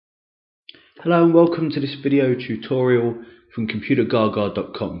Hello and welcome to this video tutorial from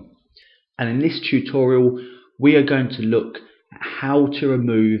Computergaga.com, and in this tutorial we are going to look at how to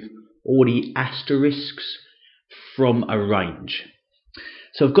remove all the asterisks from a range.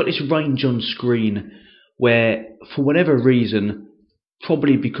 So I've got this range on screen where, for whatever reason,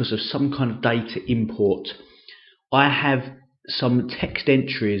 probably because of some kind of data import, I have some text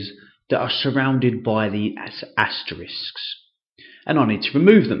entries that are surrounded by the asterisks and I need to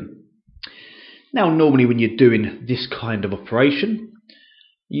remove them. Now, normally when you're doing this kind of operation,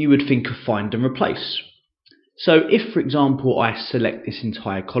 you would think of find and replace. So if, for example, I select this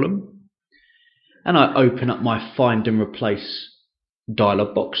entire column and I open up my find and replace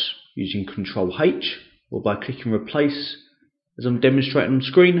dialog box using Control H or by clicking replace as I'm demonstrating on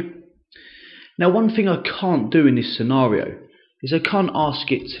screen. Now, one thing I can't do in this scenario is I can't ask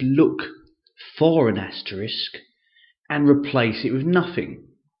it to look for an asterisk and replace it with nothing,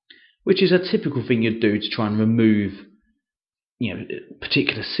 which is a typical thing you'd do to try and remove,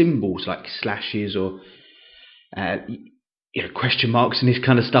 particular symbols like slashes or question marks and this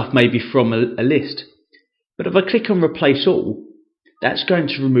kind of stuff, maybe from a list. But if I click on replace all, that's going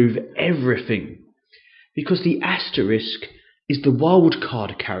to remove everything, because the asterisk is the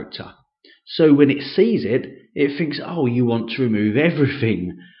wildcard character. So when it sees it, it thinks, oh, you want to remove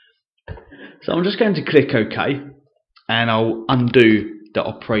everything. So I'm just going to click OK, and I'll undo the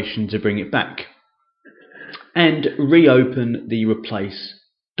operation to bring it back and reopen the replace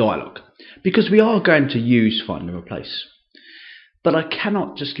dialog, because we are going to use find and replace, but I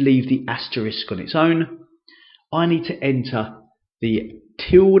cannot just leave the asterisk on its own. I need to enter the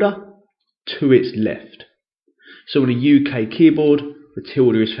tilde to its left. So on a UK keyboard, the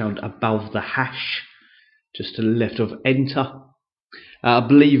tilde is found above the hash, just to the left of enter. I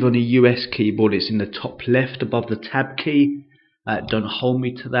believe on a US keyboard it's in the top left above the tab key. Don't hold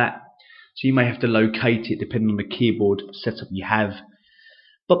me to that, so you may have to locate it depending on the keyboard setup you have.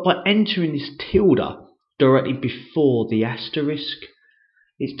 But by entering this tilde directly before the asterisk,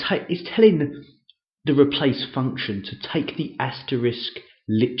 it's telling the replace function to take the asterisk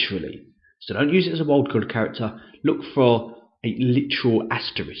literally. So don't use it as a wildcard character, look for a literal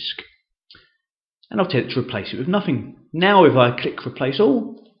asterisk. And I'll tell it to replace it with nothing. Now if I click replace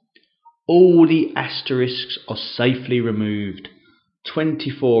all the asterisks are safely removed.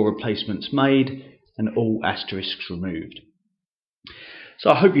 24 replacements made and all asterisks removed.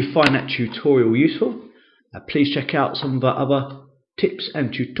 So I hope you find that tutorial useful. Please check out some of our other tips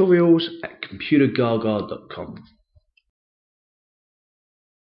and tutorials at Computergaga.com.